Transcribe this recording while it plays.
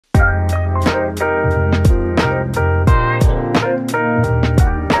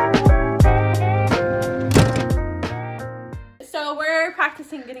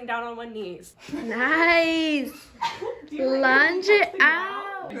on one knees. Nice. Lunge it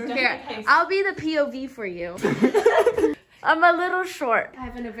out. Here, I'll be the POV for you. I'm a little short. I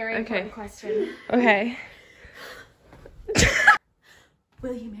have a very important question. Okay.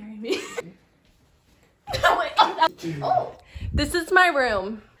 Will you marry me? Oh, this is my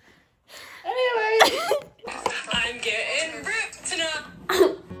room. Anyway. I'm getting ripped tonight.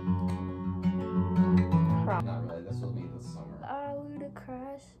 Not really, this will be the summer. Are we to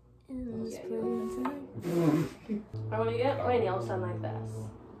crash in the spring? I want to get my nails done like this.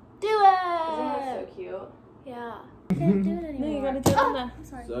 Do Isn't that it! so cute? Yeah. I can't do it anymore. No, you gotta do it on the... I'm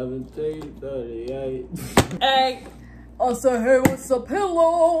sorry. 1738. Egg. Also, hey, what's a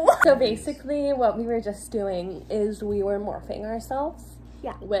pillow? So basically what we were just doing is we were morphing ourselves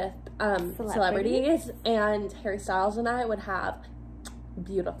with celebrities, and Harry Styles and I would have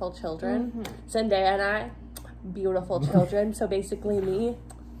beautiful children. Zendaya and I, beautiful children. So basically me,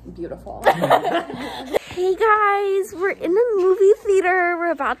 beautiful. Hey guys, we're in the movie theater.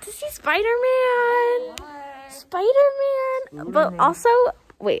 We're about to see Spider-Man. Spider-Man. But also,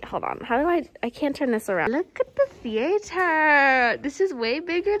 wait, hold on. How do I can't turn this around. Look at the theater. This is way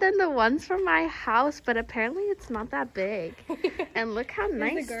bigger than the ones from my house, but apparently it's not that big. And look how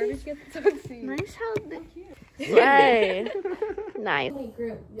nice. Nice how Way. Nice.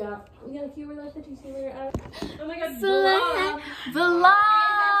 Group. Yeah. We got a few left that you see later. Oh my god,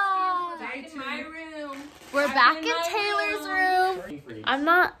 Vlog. Back in my room. We're back in Taylor's room. I'm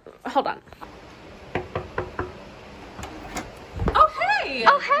not, hold on. Oh, hey.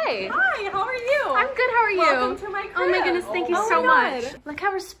 Oh, hey. Hi, how are you? I'm good, how are you? Welcome to my crib. Oh my goodness, thank you Oh so my much. God. Look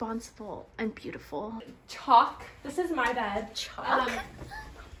how responsible and beautiful. Chalk. This is my bed. Chalk.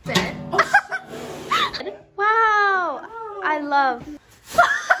 Bed. Wow. I love.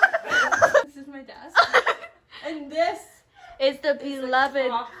 This is my desk. And this is the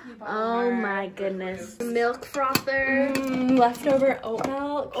beloved. Oh my goodness. Milk frother. Leftover oat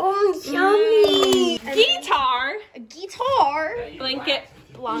milk. Oh, yummy. Guitar. A guitar. Blanket.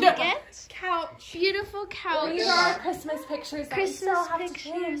 Couch. Beautiful couch. These are Christmas pictures. Christmas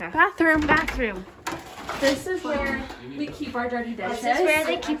pictures. Bathroom. This is where we keep our dirty dishes. This is where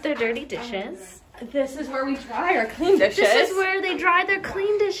they keep their dirty dishes. This is where we dry our clean dishes. This is where they dry their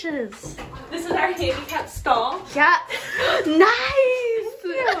clean dishes. This is our handicap stall. Yeah. Nice.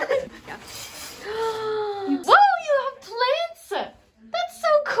 Whoa, you have plants. That's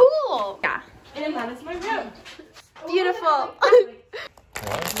so cool. Yeah. And that is my room. Beautiful.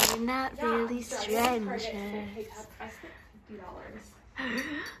 You're not really strangers.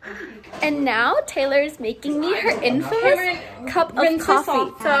 And now Taylor's making me her infamous cup of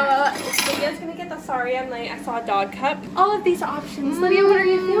coffee. So Lydia's gonna get the sorry I'm late, I saw a dog cup. All of these options. Lydia, what are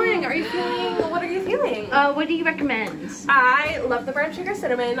you feeling? What are you feeling? What do you recommend? I love the brown sugar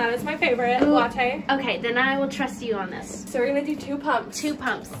cinnamon. That is my favorite latte. Okay, then I will trust you on this. So we're gonna do 2 pumps. 2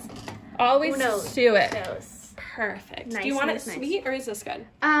 pumps. Always do it. Perfect. Nice, do you want nice, it sweet or is this good?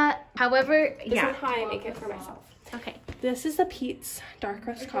 However, This is how I make it for myself. Okay. This is the Pete's dark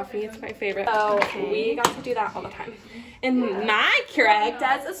roast coffee. It's my favorite. So we got to do that all the time. And my Keurig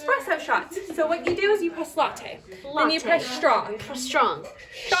does espresso shots. So what you do is you press latte. Then you press strong. Strong.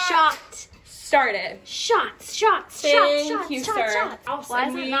 Shot. Started. Shots. Thank you, sir. Why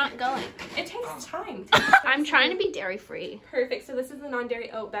is it not going? It takes time. I'm trying to be dairy free. Perfect. So this is the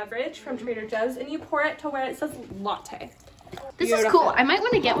non-dairy oat beverage from Trader Joe's, and you pour it to where it says latte. This is cool. I might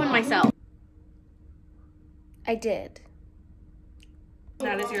want to get one myself. I did.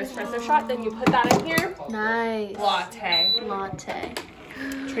 That is your espresso shot. Then you put that in here. Nice. Latte.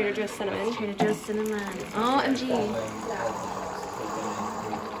 Trader Joe's cinnamon. OMG.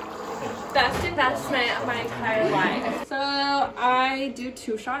 Best investment of my entire life. So I do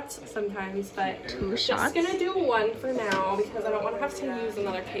 2 shots sometimes, but 2 shots? I'm just gonna do 1 for now because I don't want to have to use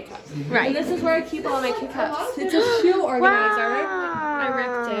another K-cup. Right. And this is where I keep all my K-cups. It's a shoe organizer. Wow. I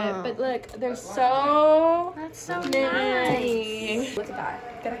ripped it, but look, they're so That's so nice. Look at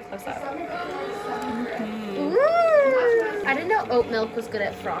that. Get a close up. I didn't know oat milk was good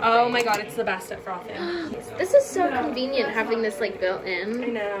at frothing. Oh my god, it's the best at frothing. This is so convenient having this like built in. I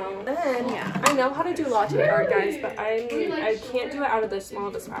know. And I know how to do latte art, guys, but I can't do it out of the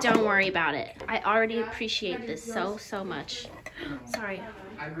smallest amount. Don't worry about it. I already appreciate this so much. Sorry.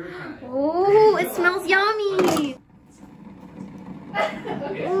 Ooh, it smells yummy.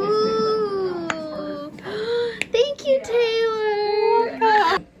 Ooh. Thank you,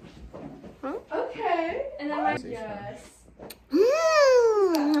 Taylor. Okay. And then my yes. You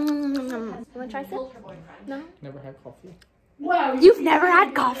want to try some? No? Never had coffee? Wow. You've never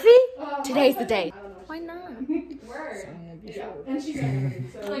had coffee? Today's the day. Why not? Word.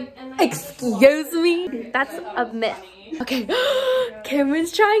 Excuse me? That's a myth. Okay,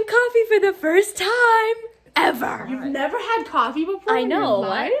 Cameron's trying coffee for the first time ever. You've never had coffee before? I know,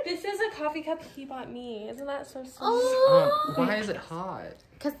 what? This is a coffee cup he bought me. Isn't that so sweet? Oh. Why is it hot?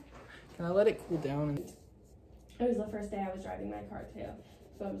 Cause Can I let it cool down? It was the first day I was driving my car too.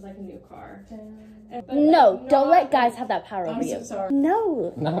 So it was like a new car. no, don't let guys have that power over I'm you. so sorry.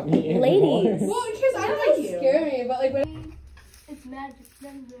 No. Not me. Ladies. Well, because I like you. Scare me, but like when It's magic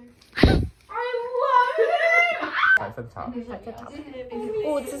number. I love it! Right for the top.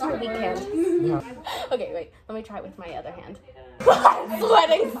 Oh, this is her weak hand. Okay, wait. Let me try it with my other hand. I'm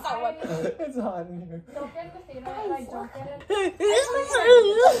sweating so much. It's hot in here. don't get in the theater and I don't get it.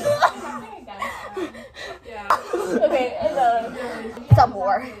 Yeah. Okay, and some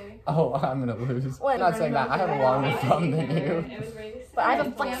more. Oh, I'm gonna lose. What? I'm not saying that. I have a longer thumb than you. But I have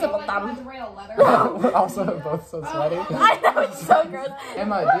a flexible thumb. We're also both so sweaty. I know, it's so gross.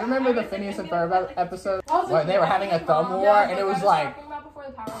 Emma, do you remember the Phineas and Ferb episode when they were having a thumb war and it was like,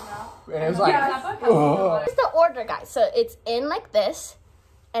 ugh. Here's the order, guys. So it's in like this,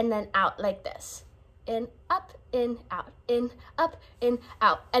 and then out like this. In, up, in,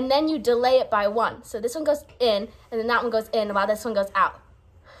 out. And then you delay it by one. So this one goes in, and then that one goes in, while this one goes out.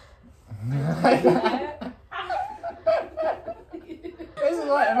 This is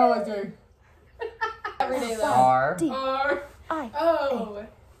what Emma was doing. Everyday life. R. I. Oh.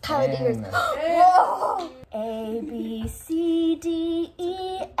 Tyler, the ears. Whoa! A, B, C, D,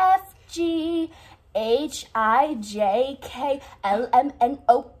 E, F, G, H, I, J, K, L, M, N,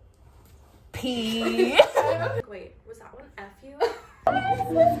 O, P. Wait, was that one F you?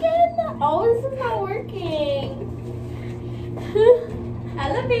 Oh, this is not working.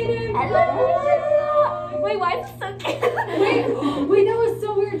 Elevator. Wait, why is it so cute? Wait, that was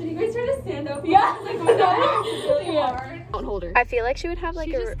so weird. Did you guys try to stand up? Yeah. Like, oh my God, it's really hard. Don't hold her. I feel like she would have like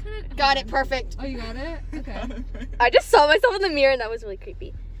a. Got it, perfect. Oh, you got it? Okay. I just saw myself in the mirror and that was really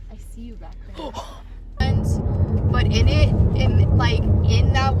creepy. I see you back there. But in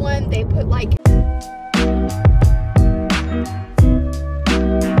that one, they put like